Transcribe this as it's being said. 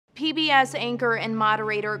PBS anchor and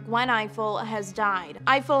moderator Gwen Ifill has died.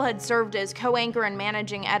 Ifill had served as co-anchor and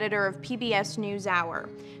managing editor of PBS NewsHour.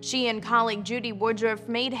 She and colleague Judy Woodruff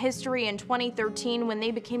made history in 2013 when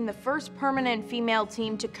they became the first permanent female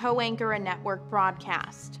team to co-anchor a network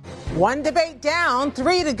broadcast. One debate down,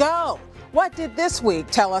 3 to go. What did this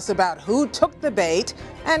week tell us about who took the bait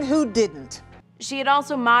and who didn't? She had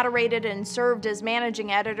also moderated and served as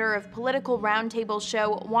managing editor of political roundtable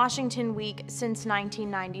show Washington Week since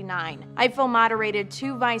 1999. Ifill moderated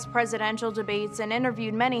 2 vice presidential debates and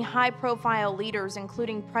interviewed many high-profile leaders,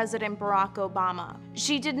 including President Barack Obama.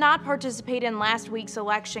 She did not participate in last week's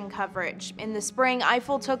election coverage. In the spring,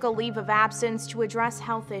 Ifill took a leave of absence to address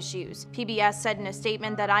health issues. PBS said in a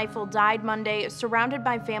statement that Ifill died Monday, surrounded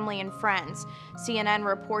by family and friends. CNN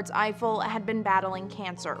reports Ifill had been battling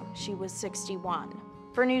cancer. She was 61.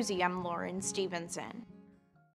 For Newsy, I'm Lauren Stevenson.